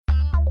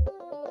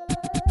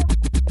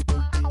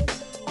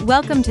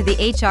Welcome to the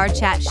HR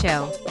Chat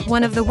Show,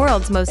 one of the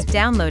world's most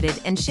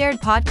downloaded and shared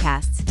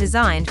podcasts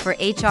designed for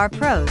HR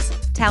pros,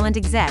 talent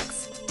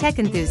execs, tech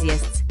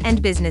enthusiasts,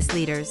 and business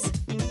leaders.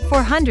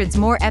 For hundreds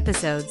more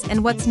episodes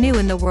and what's new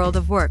in the world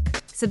of work,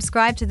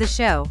 subscribe to the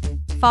show,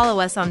 follow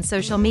us on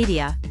social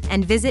media,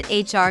 and visit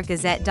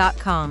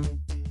hrgazette.com.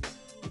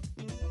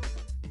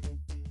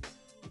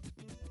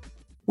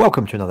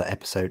 Welcome to another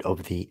episode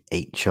of the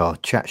HR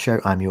Chat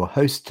Show. I'm your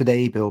host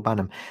today, Bill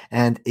Banham,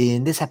 and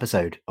in this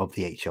episode of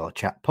the HR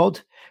Chat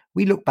Pod,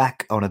 we look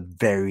back on a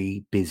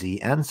very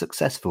busy and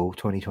successful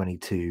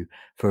 2022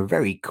 for a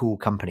very cool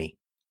company,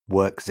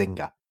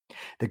 WorkZynga.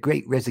 The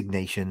Great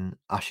Resignation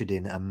ushered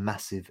in a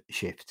massive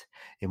shift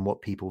in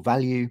what people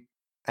value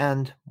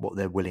and what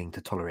they're willing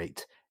to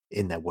tolerate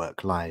in their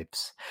work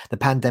lives. The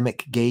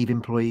pandemic gave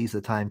employees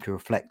the time to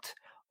reflect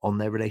on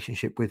their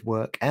relationship with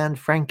work, and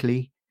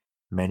frankly,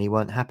 many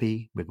weren't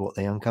happy with what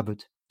they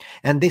uncovered.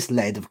 And this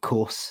led, of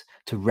course,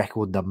 to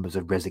record numbers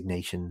of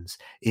resignations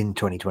in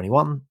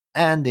 2021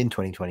 and in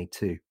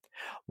 2022.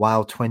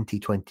 While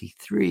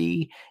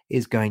 2023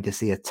 is going to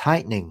see a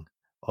tightening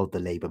of the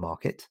labour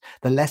market,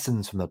 the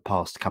lessons from the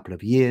past couple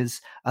of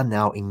years are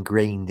now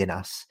ingrained in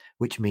us,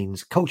 which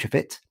means culture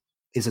fit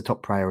is a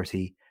top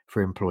priority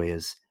for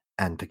employers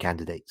and for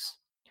candidates.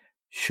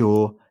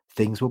 Sure,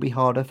 things will be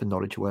harder for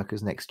knowledge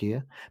workers next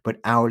year, but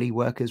hourly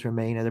workers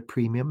remain at a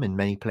premium in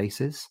many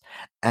places,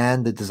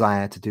 and the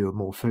desire to do a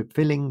more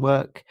fulfilling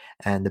work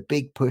and the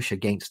big push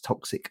against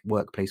toxic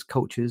workplace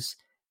cultures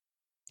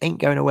ain't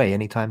going away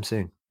anytime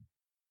soon.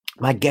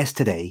 My guest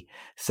today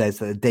says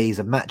that the days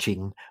of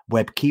matching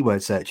web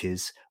keyword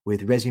searches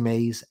with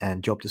resumes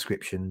and job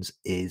descriptions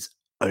is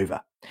over.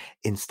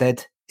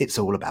 Instead, it's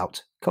all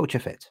about culture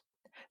fit.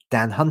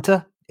 Dan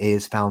Hunter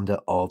is founder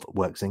of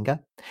WorkZynga,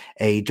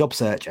 a job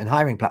search and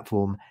hiring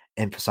platform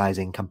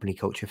emphasizing company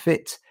culture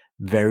fit,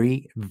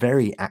 very,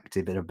 very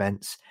active in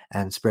events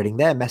and spreading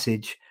their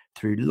message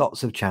through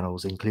lots of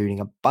channels, including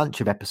a bunch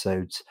of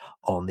episodes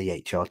on the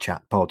HR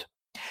Chat Pod.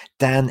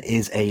 Dan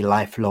is a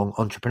lifelong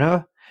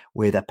entrepreneur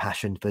with a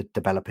passion for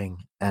developing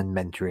and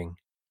mentoring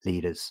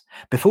leaders.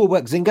 Before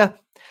WorkZynga,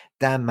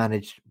 Dan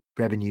managed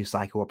revenue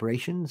cycle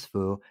operations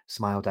for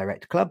Smile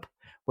Direct Club,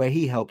 where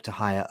he helped to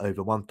hire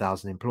over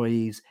 1,000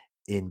 employees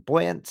in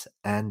buoyant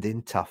and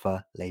in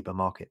tougher labour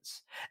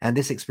markets. And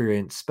this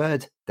experience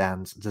spurred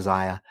Dan's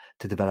desire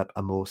to develop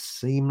a more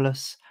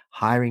seamless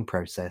hiring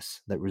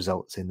process that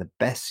results in the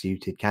best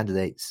suited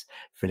candidates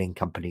filling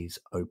companies'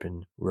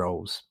 open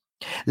roles.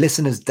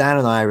 Listeners, Dan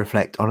and I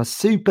reflect on a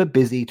super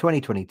busy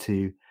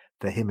 2022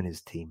 for him and his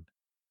team.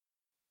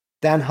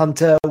 Dan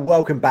Hunter,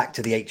 welcome back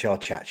to the HR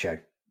Chat Show.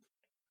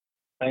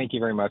 Thank you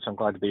very much. I'm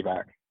glad to be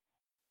back.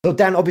 So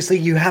Dan, obviously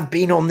you have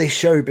been on this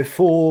show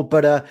before,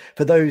 but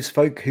for those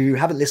folk who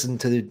haven't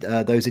listened to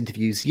those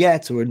interviews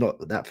yet or are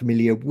not that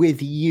familiar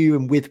with you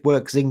and with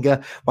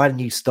WorkZynga, why don't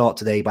you start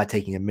today by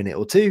taking a minute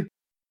or two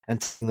and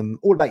telling them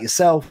all about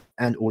yourself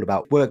and all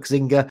about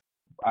WorkZynga.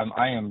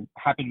 I am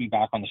happy to be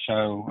back on the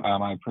show.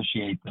 I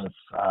appreciate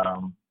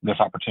this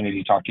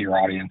opportunity to talk to your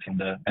audience and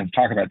to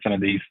talk about some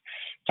of these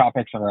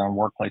topics around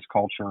workplace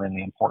culture and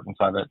the importance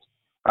of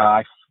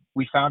it.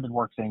 We founded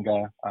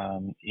WorkZynga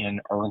in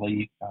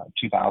early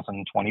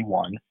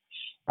 2021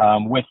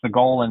 with the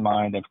goal in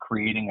mind of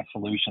creating a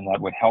solution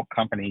that would help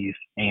companies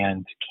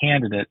and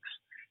candidates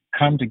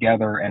come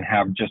together and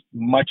have just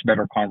much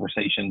better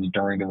conversations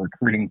during the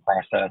recruiting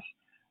process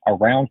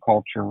around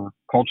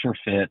culture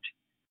fit.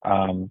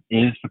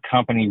 Is the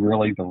company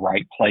really the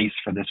right place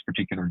for this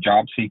particular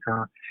job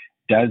seeker?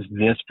 Does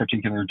this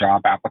particular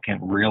job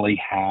applicant really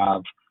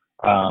have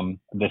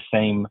the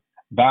same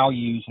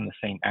values and the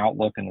same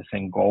outlook and the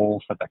same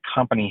goals that the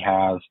company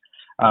has?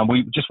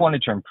 We just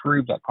wanted to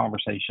improve that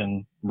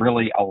conversation,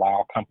 really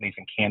allow companies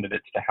and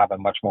candidates to have a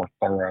much more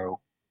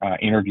thorough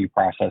interview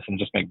process and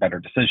just make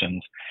better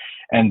decisions,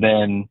 and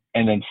then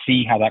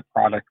see how that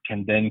product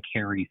can then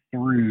carry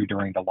through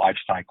during the life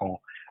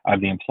cycle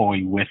of the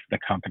employee with the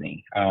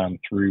company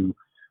through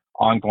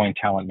ongoing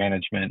talent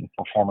management and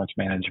performance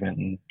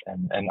management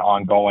and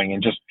ongoing,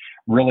 and just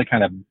really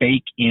kind of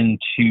bake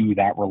into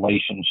that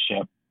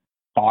relationship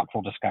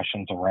thoughtful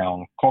discussions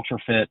around culture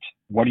fit.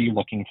 What are you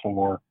looking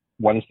for?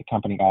 What is the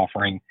company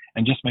offering?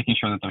 And just making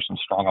sure that there's some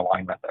strong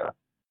alignment there.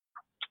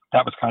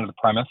 That was kind of the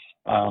premise.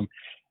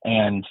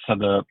 And so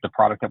the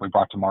product that we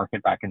brought to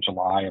market back in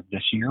July of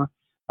this year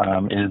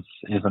is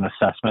an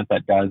assessment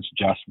that does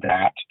just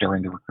that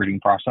during the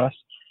recruiting process.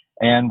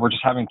 And we're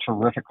just having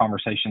terrific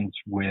conversations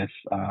with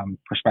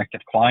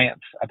prospective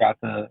clients about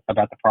the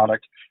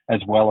product, as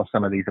well as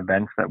some of these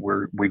events that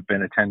we've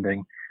been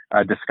attending,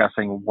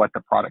 discussing what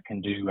the product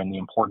can do and the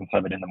importance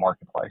of it in the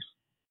marketplace.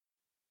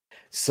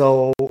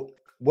 So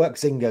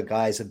WorkZynga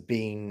guys have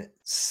been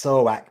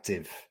so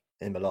active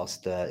in the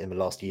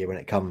last year when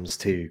it comes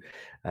to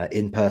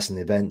in-person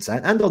events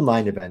and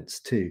online events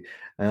too.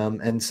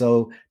 And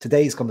so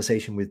today's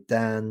conversation with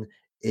Dan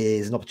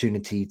is an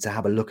opportunity to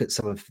have a look at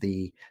some of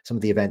the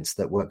events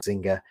that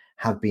WorkZynga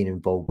have been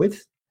involved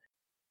with.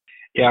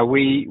 Yeah,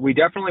 we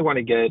definitely want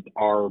to get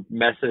our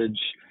message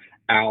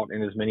out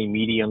in as many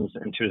mediums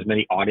and to as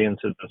many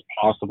audiences as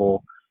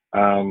possible.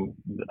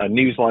 A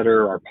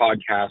newsletter, our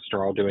podcast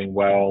are all doing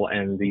well,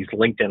 and these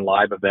LinkedIn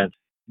Live events,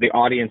 the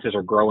audiences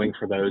are growing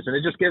for those. And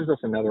it just gives us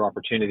another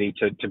opportunity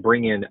to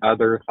bring in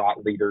other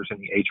thought leaders in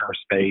the HR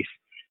space,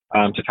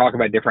 to talk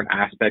about different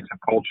aspects of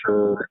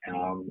culture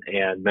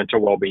and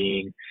mental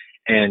well-being,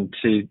 and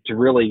to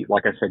really,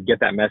 like I said, get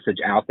that message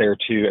out there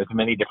to as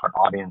many different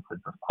audiences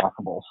as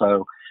possible.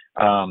 So,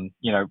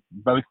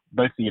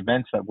 both the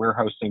events that we're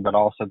hosting, but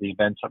also the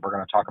events that we're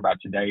going to talk about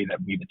today that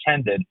we've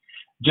attended,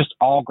 just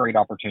all great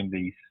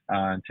opportunities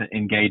to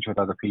engage with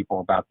other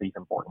people about these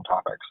important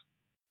topics.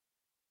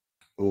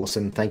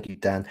 Awesome. Thank you,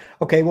 Dan.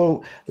 Okay,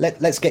 well,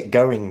 let's get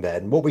going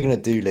then. What we're going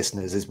to do,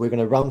 listeners, is we're going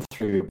to run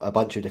through a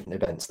bunch of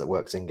different events that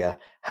WorkZinga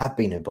have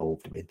been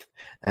involved with.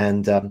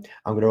 And I'm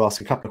going to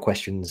ask a couple of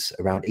questions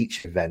around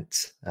each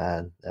event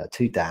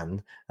to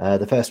Dan.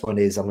 The first one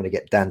is I'm going to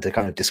get Dan to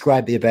kind of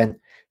describe the event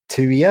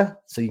to you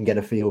so you can get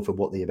a feel for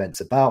what the event's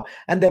about.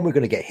 And then we're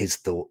going to get his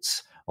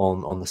thoughts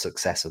on the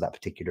success of that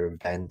particular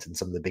event and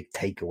some of the big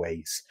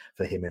takeaways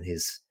for him and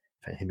his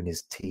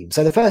team.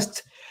 So the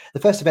first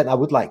event I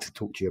would like to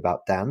talk to you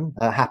about, Dan,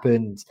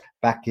 happened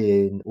back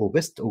in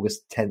August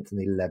 10th and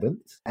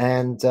 11th,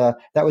 and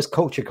that was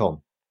CultureCon.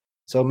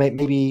 So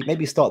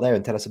maybe start there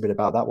and tell us a bit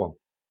about that one.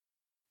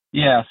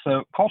 Yeah,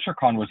 so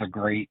CultureCon was a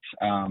great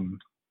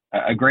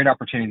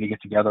opportunity to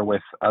get together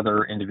with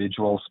other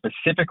individuals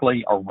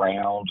specifically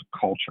around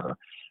culture.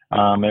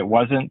 It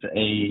wasn't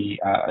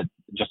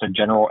just a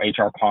general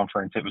HR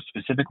conference. It was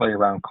specifically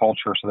around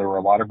culture. So there were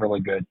a lot of really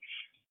good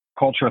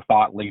culture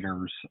thought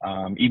leaders,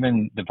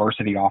 even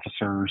diversity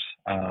officers,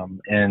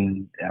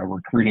 and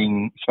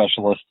recruiting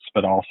specialists,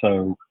 but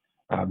also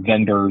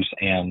vendors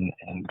and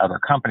other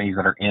companies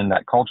that are in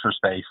that culture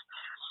space.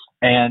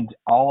 And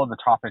all of the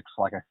topics,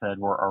 like I said,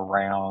 were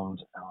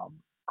around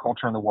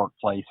culture in the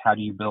workplace. How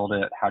do you build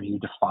it? How do you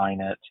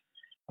define it?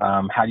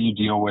 How do you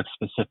deal with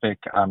specific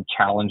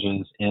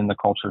challenges in the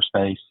culture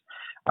space?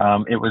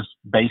 It was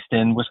based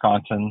in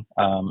Wisconsin,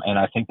 and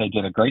I think they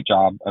did a great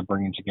job of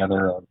bringing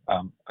together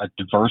a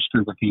diverse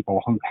group of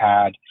people who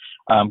had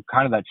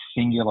kind of that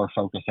singular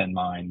focus in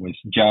mind, was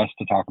just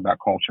to talk about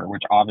culture,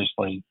 which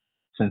obviously,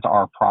 since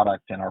our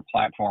product and our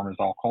platform is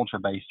all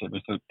culture-based,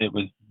 it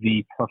was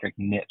the perfect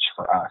niche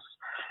for us.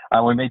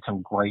 We made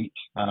some great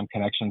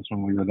connections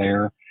when we were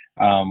there.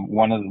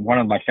 One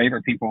of my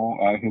favorite people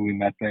who we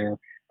met there,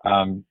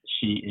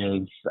 she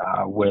is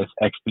with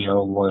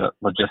XPO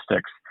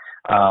Logistics,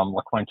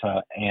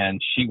 LaQuinta,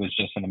 and she was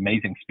just an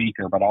amazing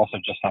speaker, but also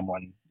just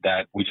someone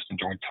that we just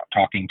enjoyed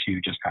talking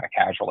to just kind of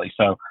casually.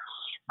 So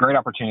great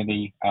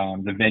opportunity.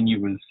 The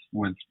venue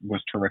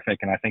was terrific,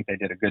 and I think they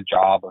did a good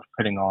job of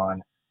putting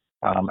on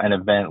an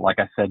event, like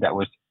I said, that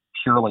was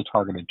purely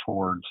targeted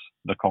towards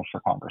the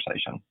culture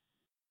conversation.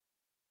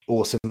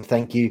 Awesome.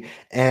 Thank you.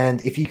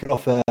 And if you could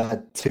offer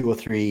 2 or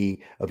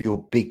 3 of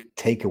your big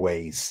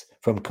takeaways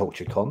from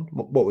CultureCon,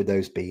 what would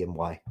those be and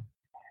why?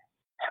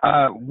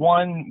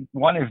 One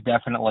is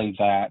definitely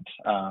that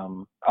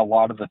a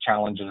lot of the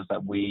challenges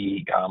that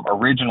we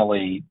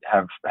originally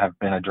have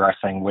been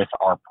addressing with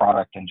our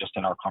product and just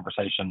in our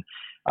conversation,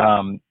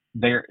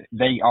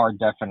 they are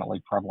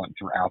definitely prevalent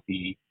throughout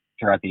the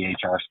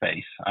HR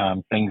space.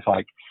 Things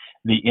like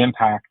the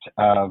impact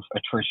of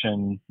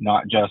attrition,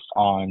 not just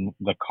on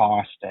the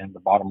cost and the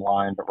bottom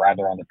line, but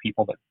rather on the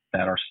people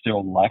that are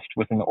still left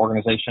within the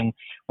organization.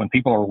 When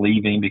people are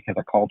leaving because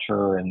of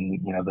culture and,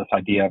 this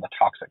idea of a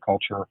toxic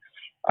culture,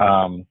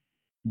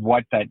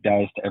 what that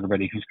does to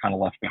everybody who's kind of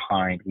left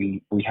behind.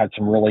 We had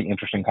some really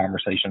interesting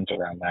conversations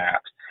around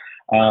that.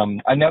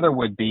 Another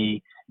would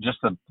be just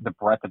the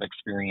breadth of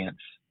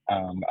experience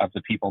of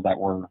the people that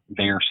were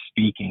there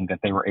speaking, that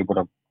they were able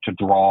to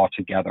draw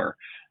together.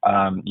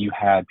 You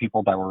had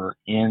people that were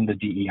in the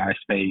DEI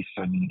space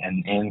and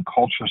in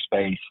culture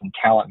space and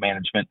talent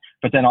management,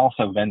 but then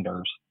also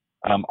vendors,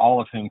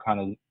 all of whom kind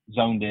of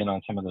zoned in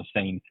on some of the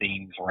same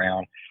themes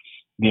around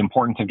the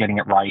importance of getting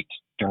it right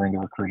during the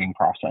recruiting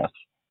process.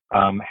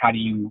 How do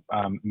you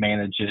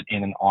manage it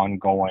in an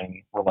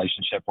ongoing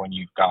relationship when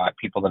you've got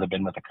people that have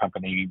been with the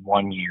company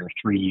 1 year,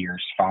 3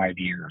 years, 5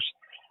 years?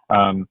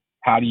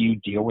 How do you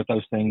deal with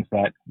those things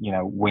that,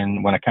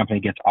 when a company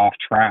gets off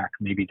track,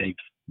 maybe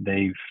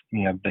they've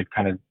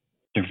kind of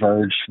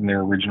diverged from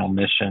their original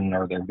mission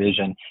or their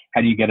vision?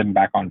 How do you get them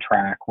back on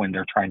track when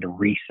they're trying to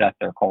reset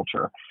their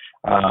culture?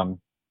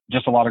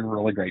 Just a lot of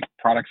really great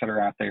products that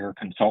are out there,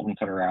 consultants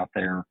that are out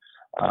there.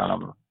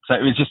 So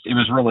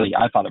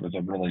I thought it was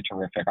a really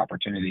terrific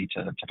opportunity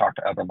to talk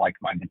to other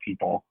like-minded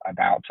people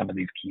about some of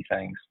these key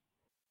things.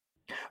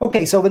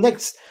 Okay, so the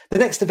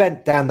next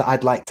event, Dan, that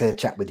I'd like to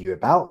chat with you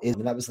about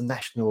that was the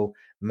National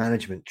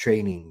Management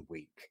Training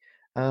Week,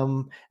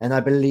 and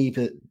I believe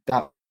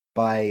that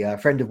by a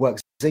friend of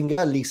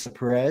WorkZinga, Lisa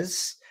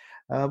Perez.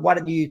 Why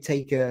don't you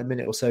take a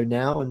minute or so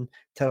now and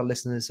tell our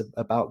listeners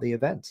about the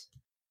event?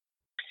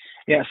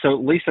 Yeah, so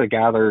Lisa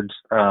gathered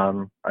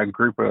a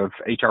group of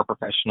HR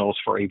professionals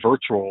for a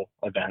virtual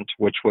event,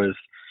 which was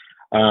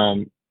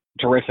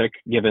terrific,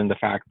 given the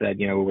fact that,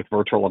 with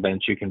virtual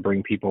events, you can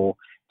bring people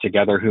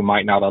together who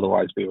might not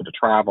otherwise be able to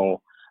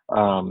travel,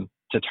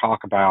 to talk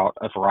about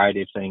a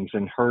variety of things.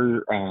 And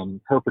her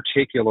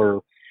particular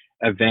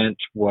event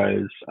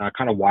was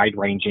kind of wide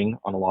ranging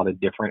on a lot of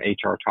different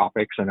HR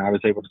topics. And I was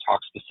able to talk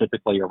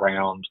specifically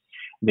around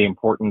the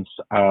importance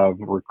of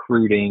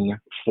recruiting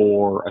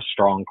for a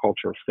strong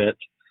culture fit.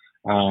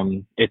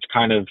 It's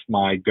kind of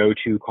my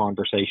go-to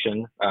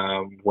conversation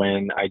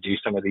when I do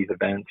some of these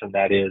events, and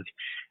that is,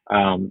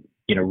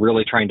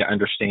 really trying to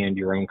understand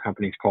your own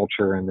company's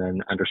culture and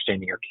then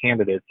understanding your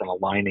candidates and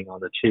aligning on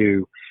the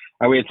two.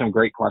 We had some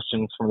great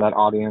questions from that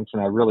audience,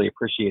 and I really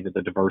appreciated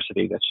the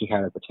diversity that she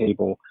had at the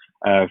table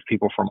of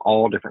people from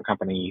all different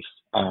companies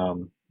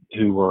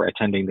who were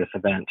attending this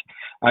event.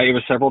 It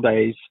was several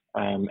days,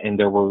 and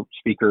there were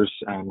speakers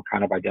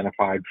kind of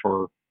identified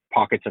for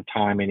pockets of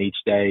time in each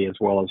day, as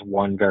well as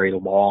one very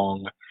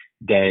long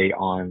day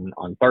on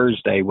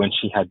Thursday when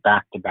she had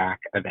back-to-back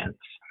events.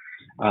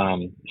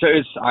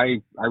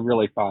 I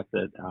really thought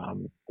that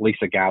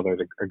Lisa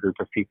gathered a group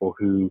of people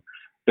who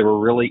they were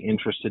really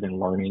interested in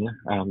learning.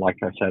 Like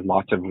I said,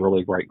 lots of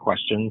really great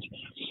questions.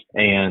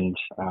 And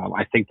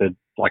I think that,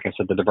 like I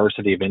said, the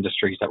diversity of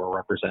industries that were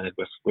represented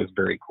was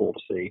very cool to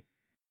see.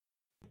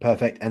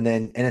 Perfect. And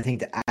then anything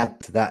to add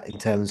to that in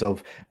terms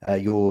of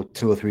your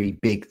 2 or 3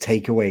 big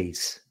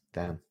takeaways,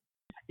 Dan?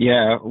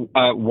 Yeah.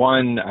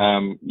 One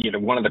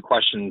of the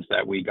questions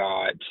that we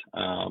got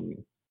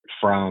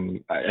from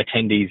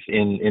attendees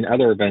in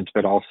other events,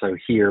 but also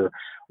here,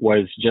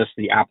 was just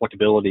the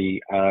applicability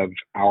of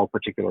our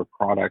particular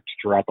product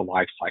throughout the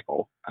life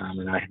cycle.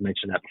 And I had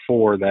mentioned that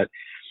before, that,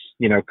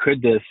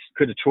 could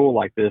a tool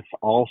like this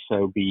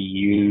also be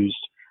used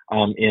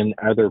in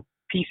other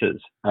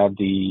pieces of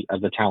the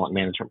talent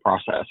management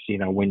process,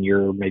 when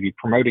you're maybe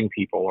promoting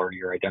people or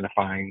you're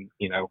identifying,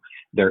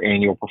 their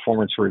annual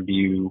performance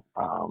review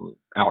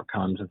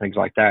outcomes and things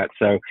like that.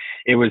 So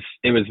it was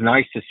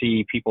nice to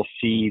see people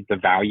see the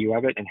value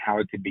of it and how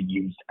it could be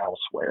used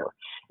elsewhere.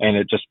 And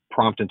it just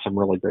prompted some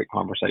really great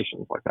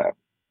conversations like that.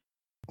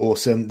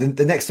 Awesome.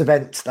 The next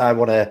event I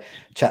want to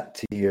chat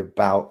to you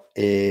about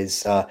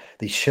is the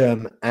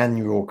SHRM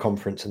Annual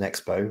Conference and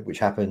Expo, which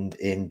happened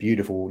in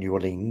beautiful New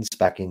Orleans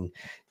back in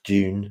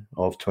June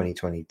of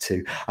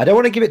 2022. I don't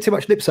want to give it too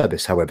much lip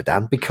service, however,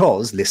 Dan,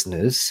 because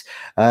listeners,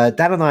 Dan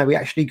and I, we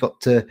actually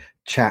got to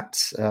chat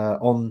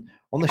on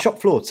the shop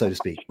floor, so to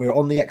speak. We're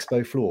on the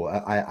expo floor.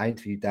 I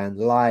interviewed Dan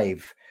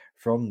live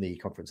from the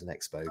conference and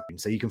expo,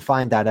 so you can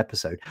find that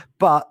episode.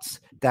 But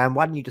Dan,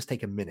 why don't you just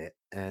take a minute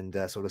and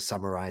sort of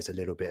summarize a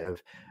little bit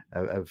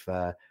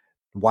of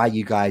why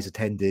you guys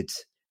attended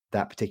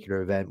that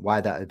particular event,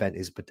 why that event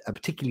is a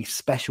particularly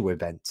special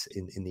event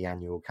in the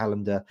annual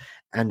calendar,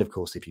 and of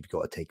course, if you've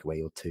got a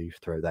takeaway or two,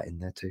 throw that in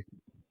there too.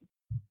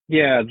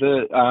 Yeah,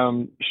 the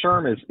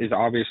SHRM is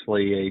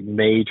obviously a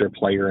major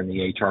player in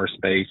the HR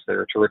space.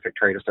 They're a terrific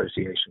trade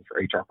association for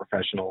HR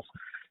professionals.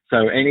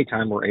 So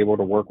anytime we're able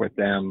to work with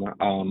them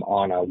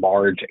on a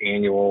large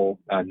annual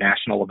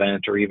national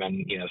event, or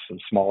even some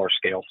smaller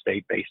scale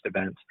state-based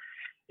events,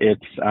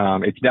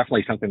 it's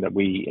definitely something that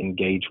we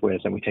engage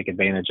with and we take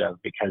advantage of,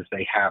 because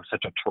they have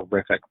such a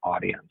terrific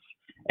audience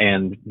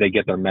and they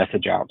get their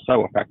message out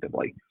so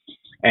effectively.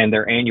 And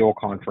their annual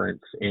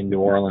conference in New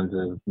Orleans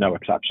is no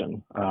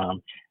exception.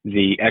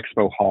 The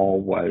expo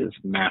hall was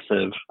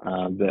massive.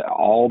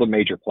 All the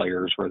major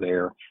players were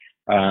there.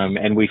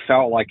 And we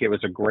felt like it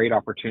was a great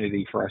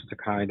opportunity for us to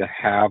kind of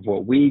have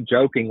what we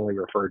jokingly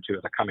referred to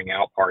as a coming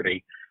out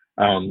party,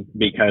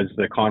 because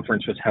the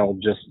conference was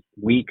held just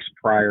weeks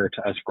prior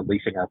to us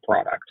releasing our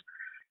product.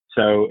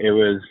 So it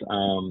was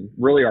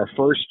really our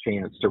first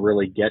chance to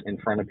really get in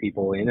front of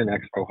people in an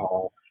expo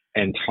hall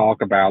and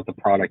talk about the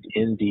product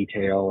in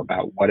detail,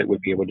 about what it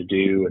would be able to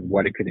do and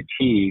what it could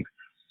achieve.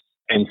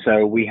 And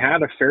so we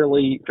had a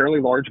fairly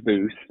large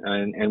booth,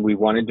 and we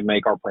wanted to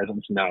make our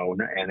presence known,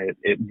 and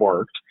it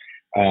worked.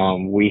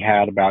 We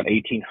had about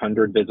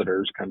 1,800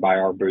 visitors come by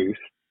our booth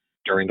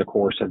during the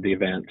course of the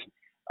event,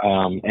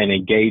 and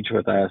engage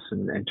with us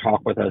and talk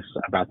with us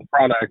about the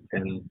product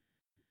and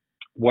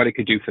what it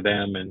could do for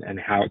them and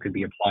how it could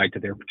be applied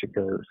to their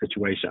particular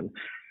situation.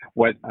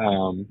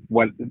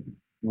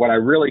 What I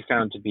really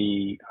found to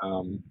be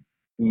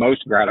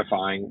most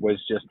gratifying was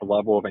just the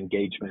level of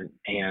engagement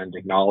and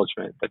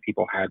acknowledgement that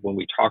people had when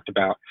we talked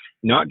about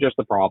not just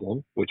the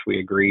problem, which we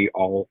agree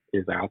all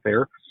is out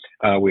there,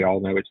 we all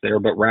know it's there,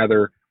 but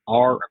rather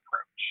our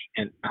approach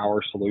and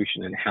our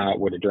solution and how it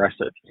would address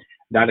it.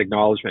 That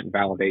acknowledgement and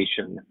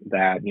validation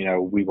that,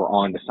 we were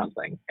on to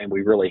something and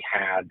we really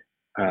had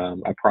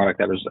a product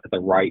that was at the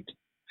right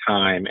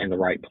time and the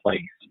right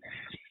place.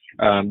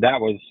 That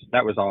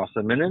was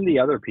awesome. And then the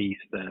other piece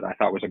that I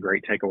thought was a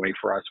great takeaway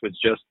for us was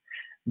just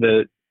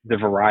the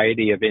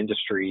variety of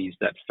industries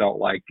that felt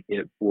like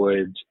it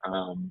would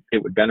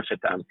benefit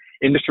them.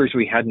 Industries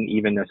we hadn't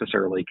even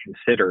necessarily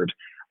considered,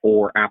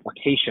 or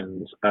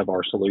applications of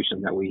our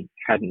solution that we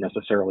hadn't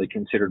necessarily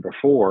considered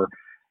before.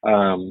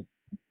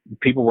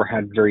 People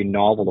had very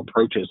novel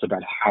approaches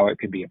about how it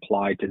could be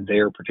applied to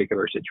their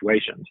particular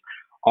situations.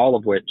 all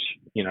of which,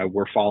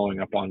 we're following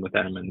up on with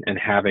them and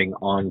having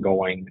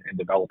ongoing and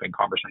developing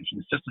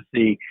conversations just to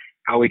see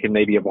how we can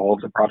maybe evolve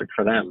the product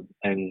for them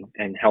and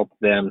help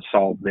them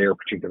solve their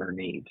particular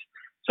needs.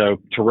 So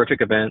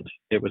terrific event.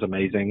 It was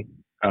amazing.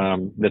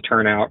 The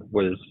turnout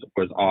was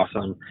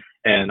awesome,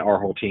 and our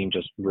whole team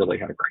just really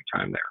had a great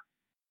time there.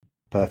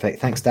 Perfect.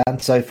 Thanks, Dan.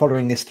 So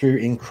following this through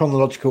in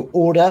chronological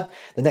order,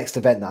 the next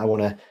event that I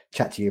want to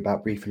chat to you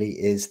about briefly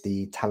is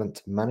the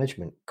Talent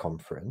Management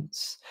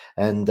Conference.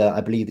 And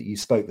I believe that you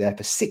spoke there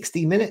for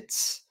 60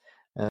 minutes.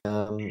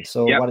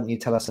 So Yep. Why don't you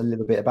tell us a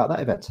little bit about that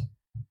event?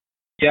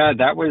 Yeah,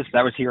 that was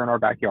here in our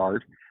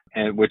backyard,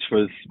 and which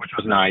was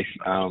nice.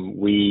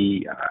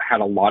 We had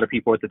a lot of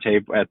people at the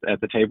table at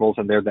the tables,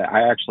 and there that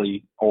I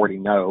actually already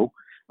know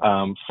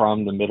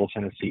from the Middle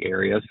Tennessee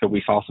area. So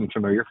we saw some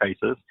familiar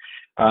faces.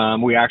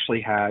 We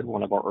actually had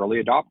one of our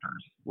early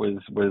adopters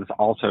was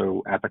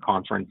also at the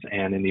conference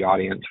and in the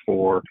audience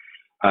for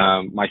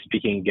my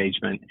speaking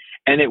engagement,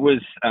 and it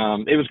was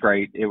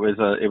great. It was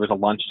a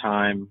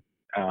lunchtime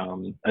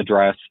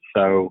address,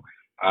 so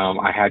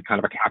I had kind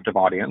of a captive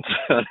audience.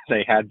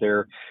 They had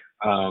their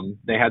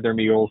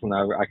meals, and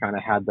I kind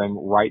of had them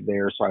right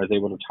there, so I was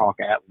able to talk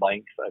at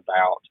length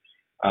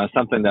about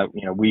something that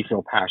we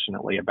feel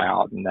passionately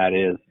about, and that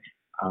is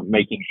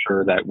making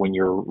sure that when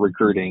you're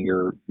recruiting,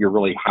 you're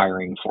really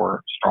hiring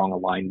for strong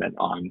alignment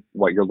on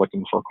what you're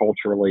looking for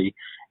culturally,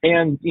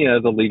 and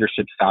the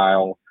leadership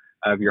style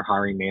of your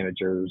hiring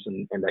managers,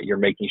 and that you're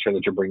making sure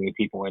that you're bringing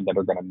people in that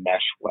are going to mesh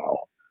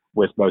well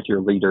with both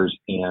your leaders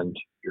and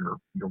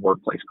your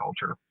workplace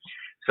culture.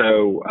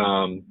 So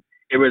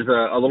it was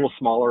a little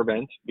smaller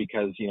event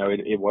because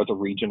it was a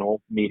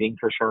regional meeting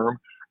for SHRM,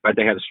 but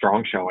they had a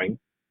strong showing.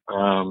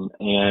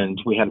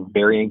 And we had a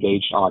very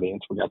engaged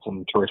audience. We got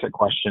some terrific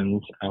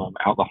questions out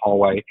in the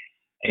hallway,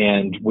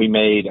 and we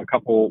made a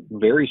couple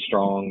very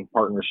strong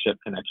partnership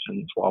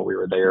connections while we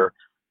were there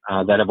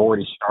that have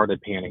already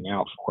started panning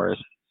out for us.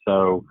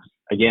 So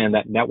again,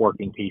 that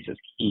networking piece is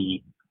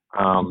key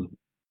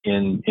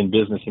in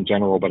business in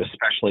general, but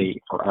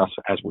especially for us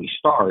as we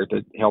start.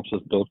 It helps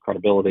us build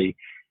credibility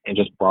and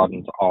just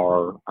broadens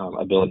our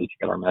ability to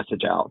get our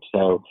message out.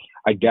 So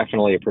I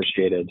definitely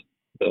appreciated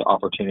the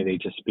opportunity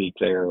to speak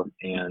there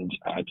and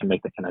to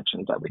make the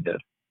connections that we did.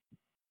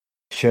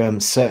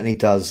 SHRM certainly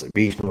does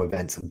regional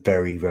events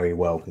very, very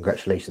well.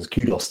 Congratulations,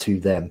 kudos to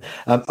them.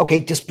 Okay,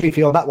 just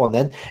briefly on that one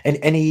then. And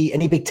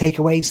any big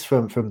takeaways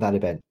from that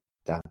event,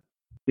 Dan?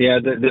 Yeah,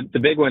 the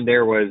big one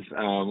there was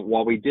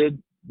while we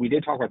did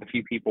talk about a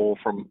few people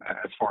from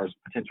as far as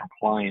potential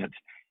clients.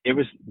 It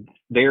was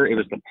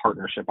the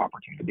partnership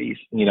opportunities,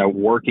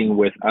 working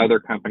with other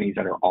companies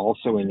that are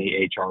also in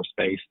the HR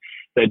space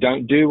that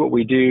don't do what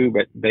we do,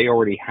 but they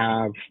already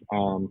have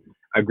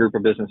a group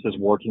of businesses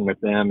working with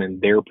them in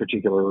their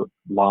particular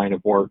line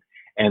of work,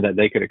 and that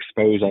they could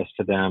expose us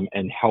to them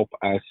and help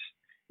us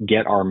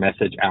get our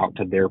message out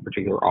to their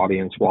particular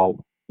audience while,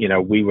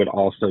 we would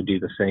also do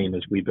the same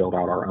as we build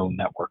out our own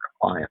network of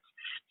clients.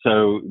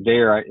 So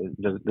there,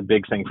 the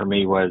big thing for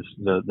me was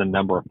the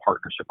number of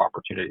partnership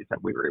opportunities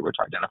that we were able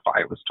to identify.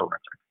 It was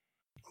terrific.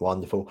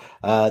 Wonderful.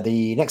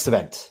 The next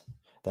event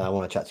that I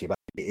want to chat to you about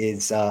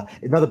is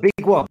another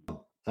big one.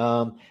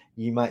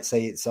 You might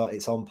say it's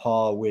on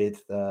par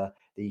with the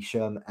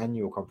SHRM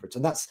annual conference,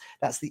 and that's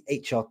the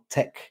HR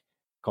Tech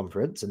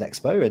conference and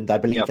expo. And I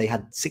believe they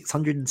had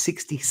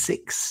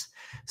 666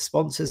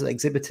 sponsors and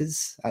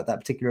exhibitors at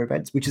that particular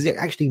event, which is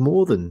actually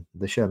more than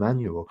the SHRM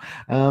annual.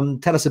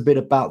 Tell us a bit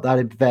about that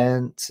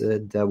event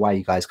and why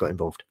you guys got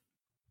involved.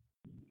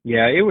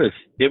 Yeah, it was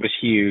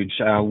huge.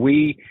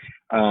 We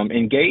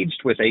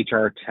engaged with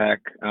HR Tech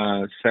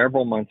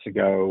several months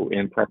ago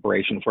in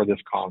preparation for this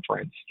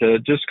conference to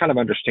just kind of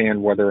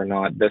understand whether or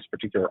not this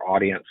particular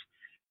audience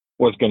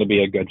was going to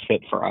be a good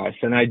fit for us.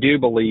 And I do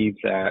believe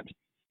that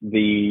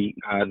the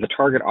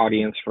target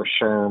audience for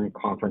SHRM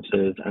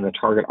conferences and the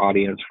target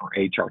audience for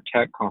HR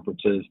Tech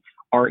conferences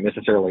aren't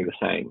necessarily the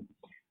same.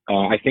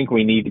 I think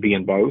we need to be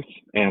in both,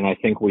 and I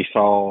think we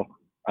saw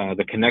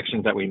the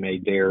connections that we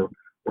made there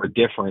were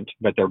different,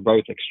 but they're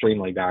both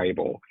extremely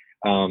valuable.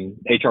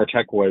 HR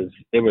Tech was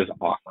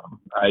awesome.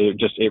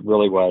 It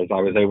really was.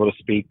 I was able to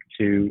speak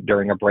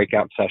during a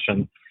breakout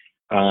session.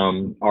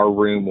 Our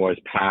room was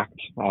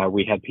packed.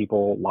 We had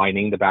people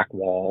lining the back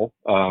wall.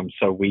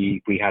 So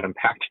we had them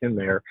packed in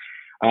there.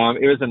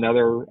 It was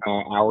another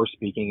hour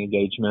speaking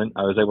engagement.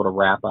 I was able to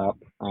wrap up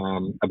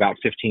about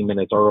 15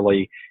 minutes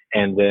early,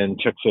 and then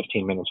took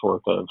 15 minutes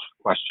worth of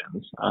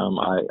questions.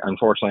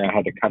 Unfortunately, I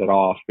had to cut it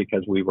off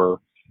because we were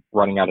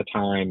running out of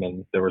time,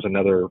 and there was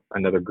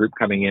another group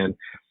coming in.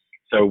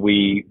 So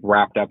we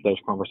wrapped up those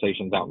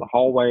conversations out in the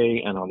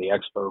hallway and on the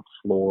expo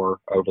floor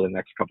over the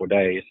next couple of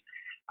days.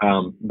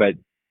 But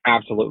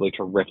absolutely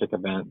terrific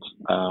event.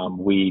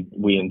 We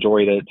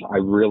enjoyed it. I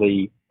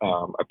really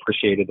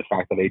appreciated the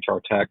fact that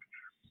HR Tech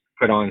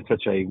put on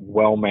such a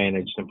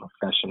well-managed and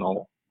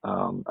professional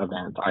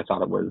event. I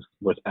thought it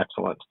was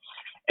excellent.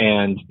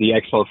 And the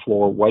expo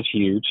floor was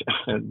huge.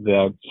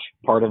 The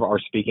part of our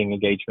speaking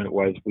engagement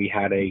was we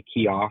had a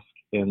kiosk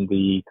in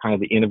the kind of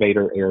the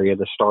innovator area,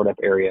 the startup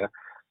area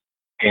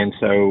And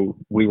so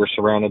we were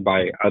surrounded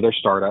by other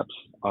startups,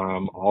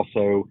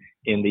 also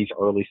in these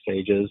early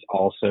stages,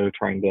 also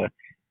trying to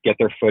get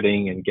their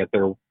footing and get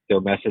their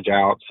message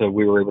out. So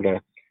we were able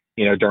to,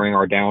 during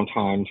our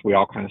downtimes, we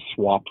all kind of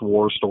swapped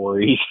war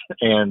stories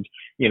and,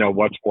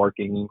 what's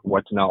working,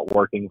 what's not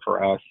working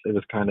for us. It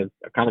was kind of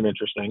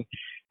interesting.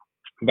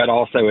 But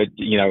also it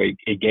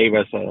gave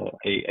us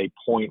a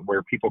point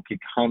where people could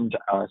come to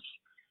us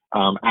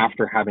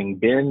after having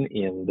been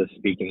in the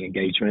speaking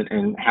engagement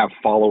and have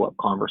follow-up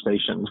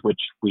conversations,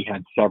 which we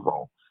had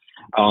several.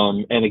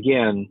 And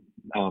again,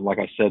 like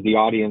I said, the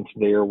audience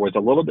there was a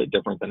little bit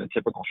different than a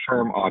typical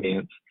SHRM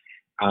audience.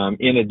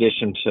 In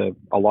addition to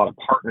a lot of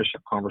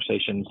partnership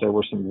conversations, there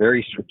were some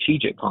very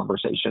strategic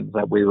conversations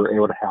that we were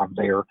able to have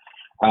there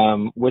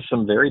with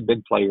some very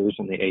big players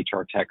in the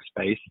HR tech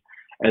space,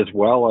 as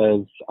well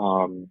as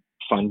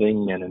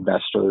funding and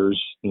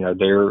investors.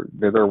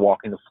 They're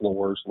walking the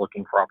floors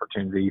looking for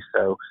opportunities.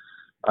 So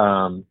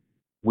I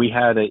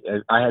had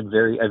a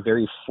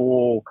very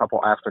full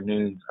couple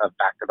afternoons of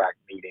back-to-back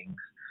meetings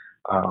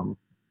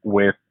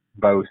with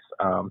both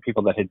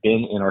people that had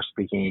been in our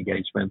speaking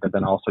engagement, but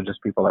then also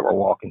just people that were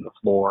walking the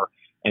floor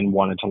and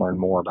wanted to learn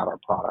more about our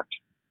product.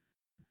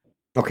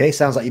 Okay,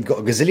 sounds like you've got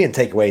a gazillion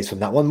takeaways from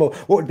that one.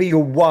 What would be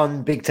your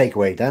one big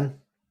takeaway, Dan?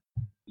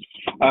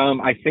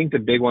 I think the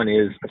big one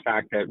is the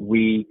fact that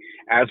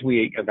as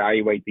we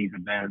evaluate these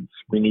events,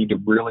 we need to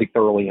really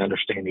thoroughly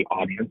understand the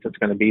audience that's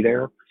going to be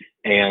there.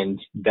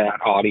 And that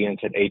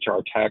audience at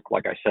HR Tech,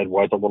 like I said,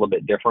 was a little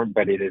bit different,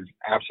 but it is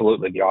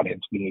absolutely the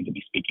audience we need to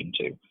be speaking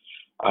to.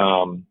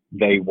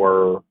 They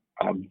were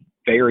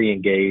very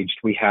engaged.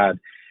 We had,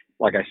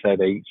 like I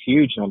said, a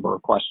huge number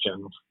of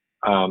questions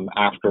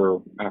after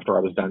I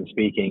was done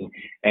speaking,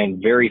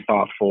 and very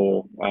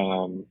thoughtful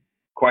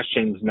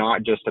questions,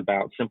 not just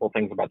about simple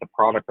things about the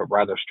product, but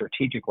rather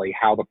strategically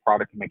how the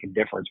product can make a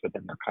difference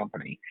within their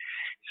company.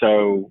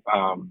 So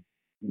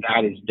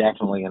that is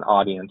definitely an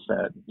audience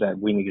that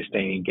we need to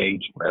stay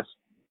engaged with.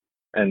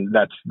 And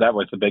that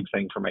was the big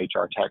thing from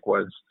HR Tech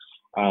was,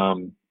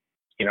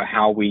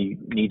 how we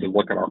need to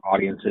look at our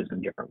audiences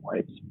in different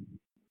ways.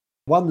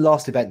 One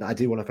last event that I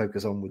do want to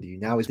focus on with you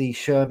now is the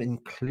SHRM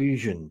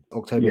Inclusion,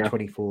 October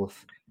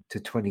 24th to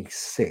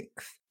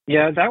 26th.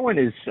 Yeah, that one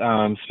is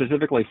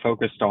specifically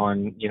focused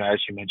on, as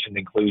you mentioned,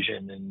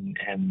 inclusion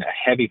and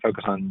a heavy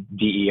focus on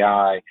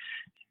DEI.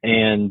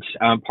 And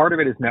part of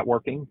it is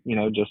networking,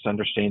 just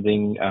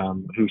understanding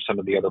who some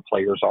of the other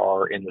players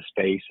are in the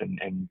space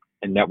and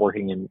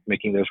networking and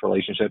making those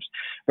relationships,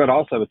 but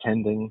also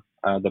attending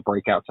the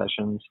breakout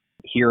sessions,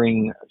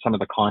 hearing some of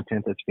the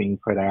content that's being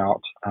put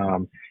out.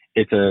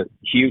 It's a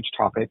huge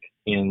topic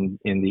in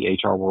the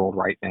HR world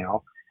right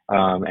now,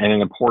 and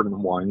an important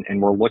one. And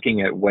we're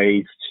looking at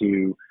ways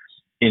to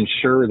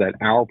ensure that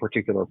our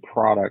particular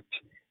product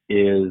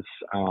is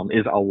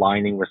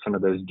aligning with some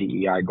of those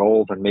DEI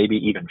goals and maybe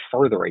even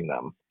furthering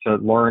them, to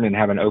learn and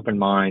have an open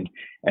mind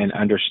and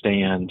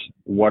understand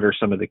what are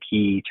some of the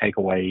key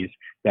takeaways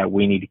that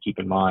we need to keep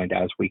in mind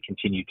as we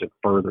continue to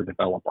further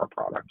develop our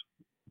product.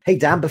 Hey,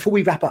 Dan, before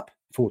we wrap up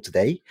for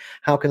today,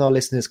 how can our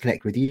listeners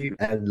connect with you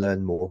and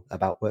learn more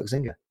about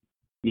WorkZynga?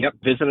 Yep.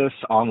 Visit us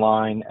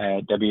online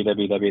at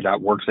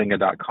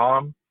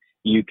www.workzynga.com.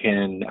 You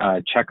can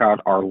check out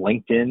our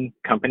LinkedIn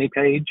company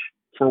page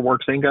for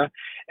WorkZynga.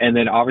 And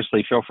then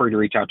obviously feel free to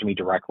reach out to me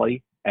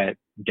directly at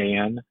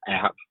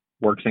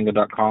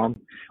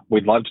dan@workzynga.com.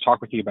 We'd love to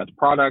talk with you about the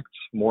product,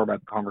 more about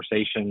the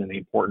conversation and the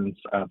importance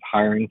of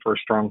hiring for a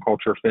strong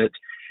culture fit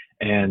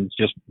and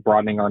just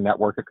broadening our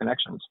network of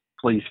connections.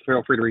 Please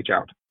feel free to reach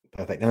out.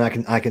 Perfect. And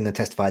I can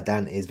testify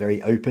Dan is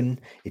very open.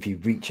 If you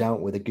reach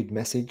out with a good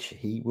message,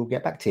 he will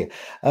get back to you.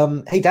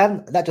 Hey,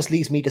 Dan, that just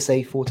leaves me to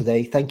say for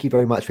today, thank you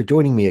very much for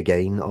joining me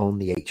again on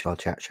the HR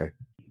Chat Show.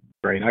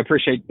 Great. I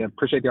appreciate the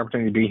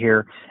opportunity to be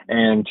here,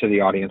 and to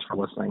the audience for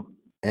listening.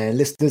 And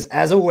listeners,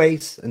 as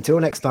always, until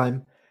next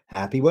time,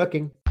 happy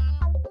working.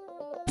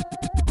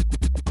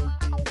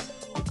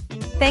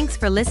 Thanks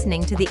for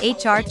listening to the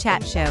HR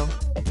Chat Show.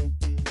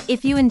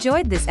 If you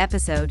enjoyed this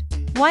episode,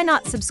 why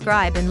not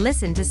subscribe and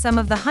listen to some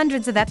of the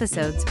hundreds of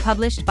episodes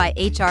published by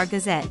HR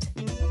Gazette?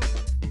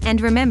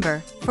 And remember,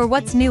 for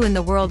what's new in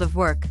the world of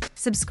work,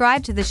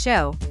 subscribe to the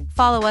show,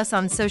 follow us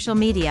on social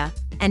media,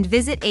 and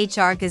visit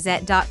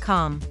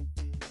hrgazette.com.